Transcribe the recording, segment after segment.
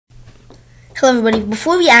Hello everybody,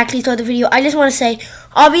 before we actually start the video, I just want to say,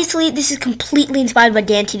 obviously this is completely inspired by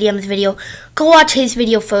DanTDM's video. Go watch his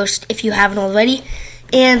video first if you haven't already,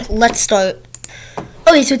 and let's start.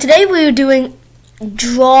 Okay, so today we're doing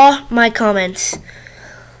Draw My Comments.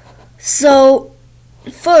 So,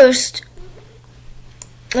 first,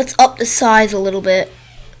 let's up the size a little bit.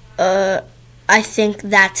 I think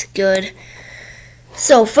that's good.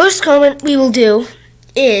 So, first comment we will do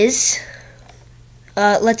is,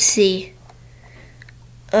 let's see.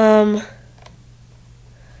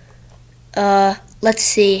 Let's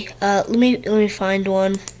see. Let me find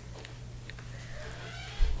one.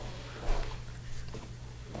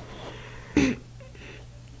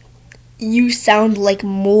 You sound like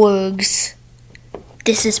Morgs.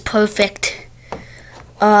 This is perfect.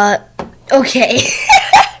 Okay.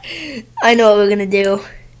 I know what we're gonna do.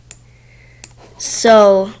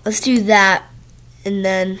 So, let's do that, and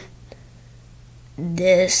then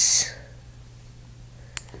this.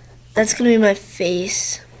 That's gonna be my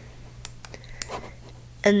face.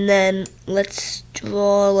 And then let's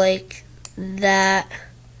draw like that.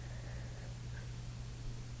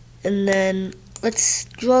 And then let's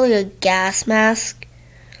draw like a gas mask,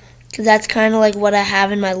 because that's kind of like what I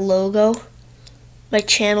have in my logo, my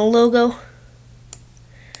channel logo.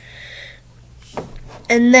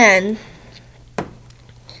 And then,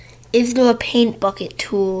 is there a paint bucket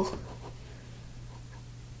tool?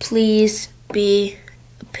 Please be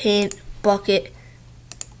a paint bucket.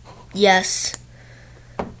 Yes.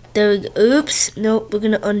 There we go. Oops. Nope, we're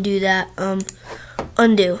gonna undo that.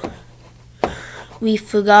 Undo. We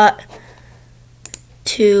forgot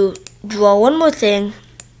to draw one more thing.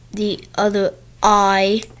 The other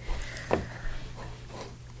eye.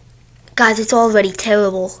 Guys, it's already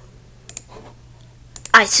terrible.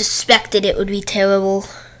 I suspected it would be terrible.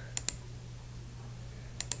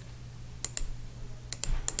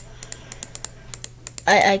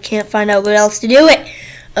 I can't find out where else to do it.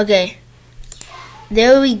 Okay.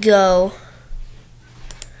 There we go.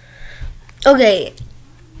 Okay.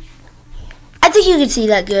 I think you can see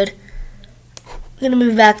that good. I'm gonna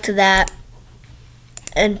move back to that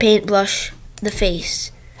and paintbrush the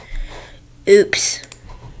face. Oops.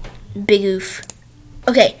 Big oof.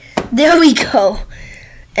 Okay, there we go.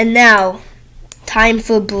 And now, time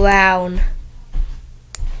for brown.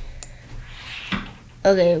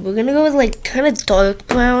 Okay, we're gonna go with like kind of dark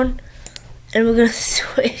brown, and we're gonna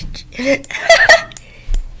switch.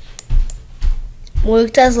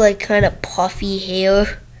 Morg has like kind of puffy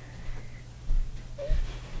hair.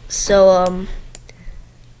 So,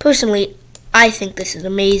 personally, I think this is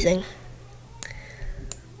amazing.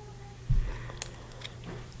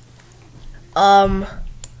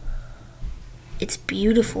 It's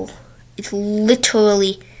beautiful. It's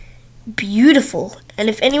literally beautiful. And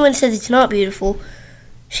if anyone says it's not beautiful,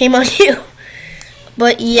 shame on you.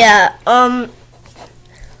 But yeah,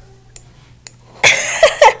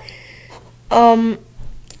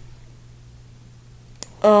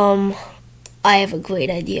 I have a great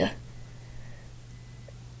idea.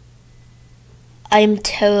 I am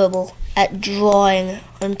terrible at drawing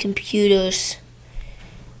on computers.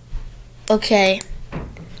 Okay.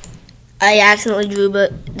 I accidentally drew,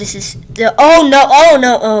 but this is the, oh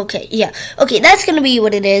no, okay, yeah. Okay, that's gonna be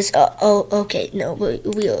what it is. Okay, no,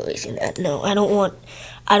 we are erasing that. No, I don't want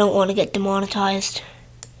to get demonetized.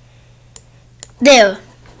 There.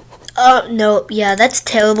 No, yeah, that's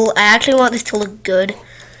terrible. I actually want this to look good.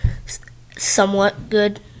 Somewhat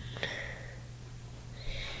good.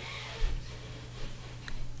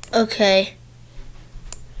 Okay.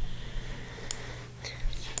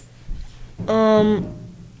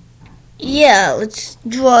 Yeah, let's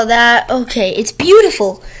draw that. Okay, it's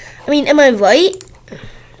beautiful. I mean, am I right?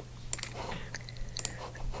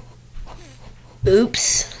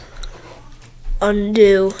 Oops.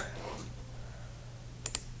 Undo.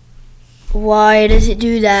 Why does it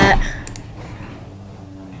do that?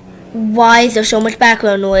 Why is there so much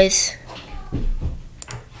background noise?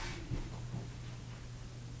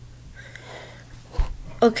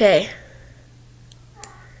 Okay.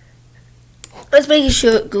 Let's make his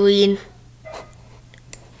shirt green.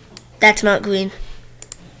 That's not green.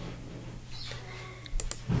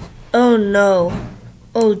 Oh no.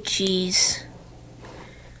 Oh jeez.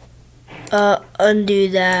 Undo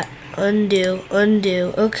that. Undo.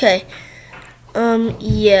 Okay.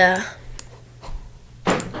 Yeah.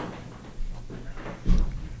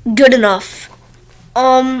 Good enough.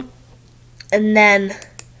 And then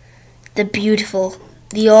the beautiful,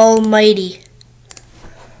 the almighty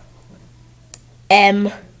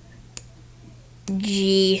M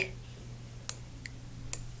G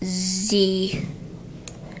Z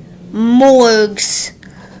Morgs.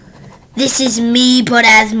 This is me, but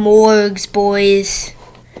as Morgs, boys.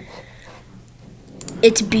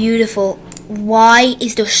 It's beautiful. Why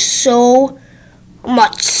is there so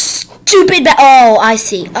much stupid oh, I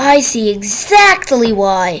see. I see exactly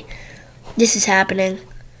why this is happening.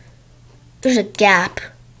 There's a gap.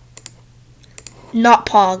 Not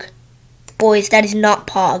Pog. Boys, that is not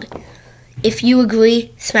Pog. If you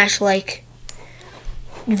agree, smash like.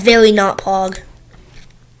 Very not Pog.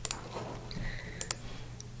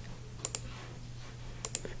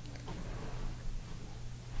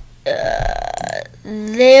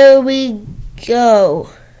 There we go.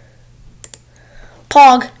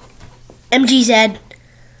 Pog. MGZ.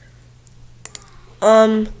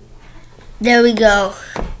 There we go.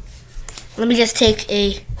 Let me just take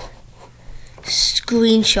a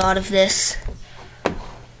screenshot of this.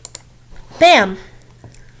 Bam.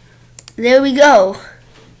 There we go.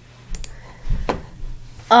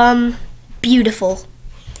 Beautiful.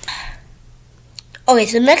 Okay,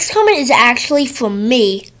 so the next comment is actually from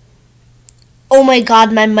me. Oh my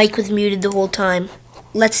god, my mic was muted the whole time.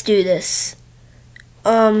 Let's do this.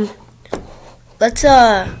 Let's,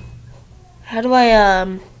 how do I,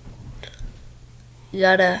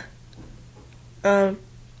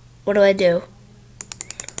 what do I do?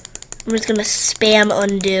 I'm just gonna spam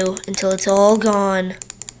undo until it's all gone.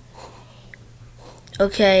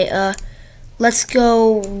 Okay, let's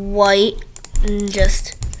go white and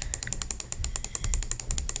just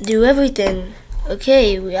do everything.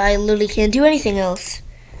 Okay, I literally can't do anything else.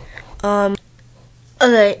 Okay,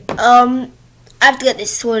 I have to get this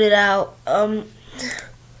sorted out.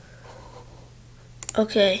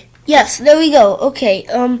 Okay. Yes, there we go. Okay,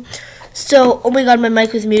 so, oh my god, my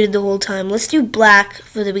mic was muted the whole time. Let's do black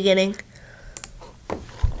for the beginning.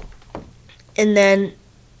 And then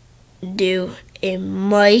do a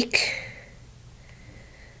mic.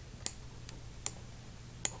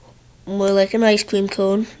 More like an ice cream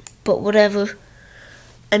cone, but whatever.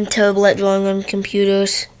 I'm terrible at drawing on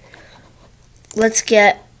computers. Let's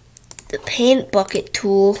get the paint bucket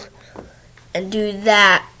tool and do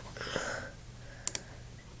that.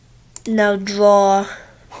 Now draw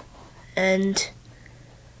and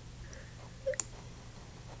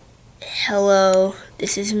hello,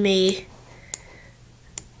 this is me.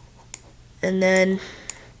 And then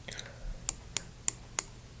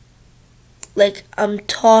like I'm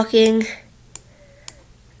talking,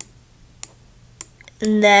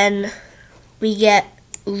 and then we get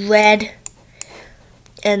red,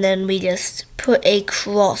 and then we just put a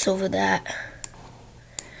cross over that.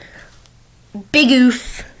 Big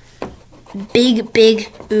oof. Big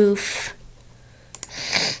oof.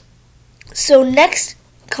 So next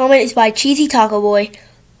comment is by Cheesy Taco Boy.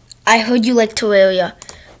 I heard you like Terraria.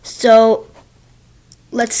 So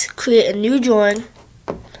let's create a new drawing.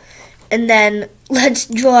 And then let's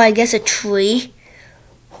draw, I guess, a tree.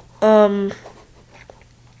 Let's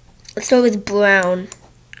start with brown.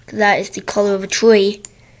 That is the color of a tree.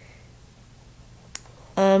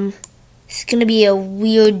 It's gonna be a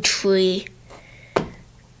weird tree.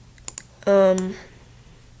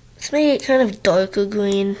 Let's make it kind of darker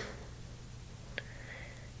green.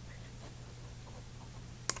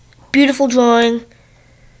 Beautiful drawing.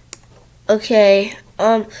 Okay,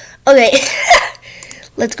 okay.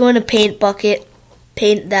 Let's go in a paint bucket,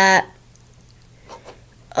 paint that.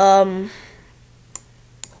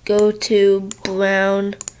 Go to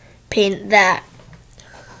brown, paint that.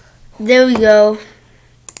 There we go.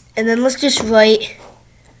 And then let's just write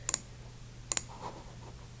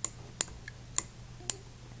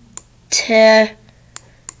Terraria.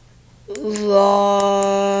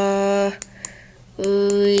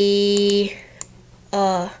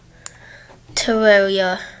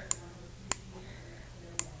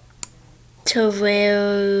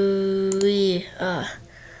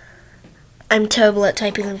 I'm terrible at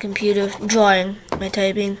typing on computer, drawing my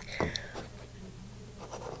typing.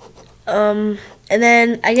 And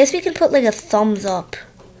then I guess we can put like a thumbs up.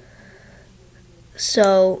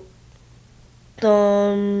 So,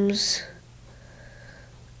 thumbs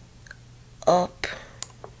up.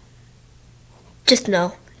 Just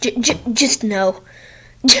no. Just no.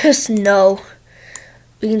 Just no.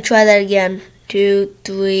 We can try that again. 2,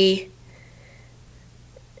 3.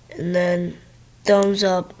 And then thumbs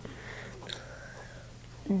up.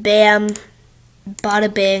 Bam.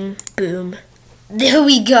 Bada bing. Boom. There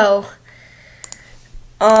we go.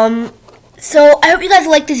 So I hope you guys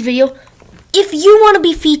like this video. If you want to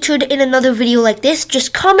be featured in another video like this,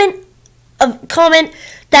 just comment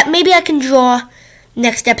that maybe I can draw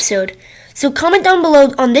next episode. So comment down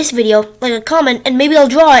below on this video, like a comment, and maybe I'll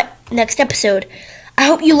draw it next episode. I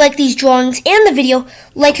hope you like these drawings and the video.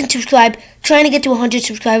 Like and subscribe. Trying to get to 100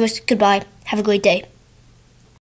 subscribers. Goodbye. Have a great day.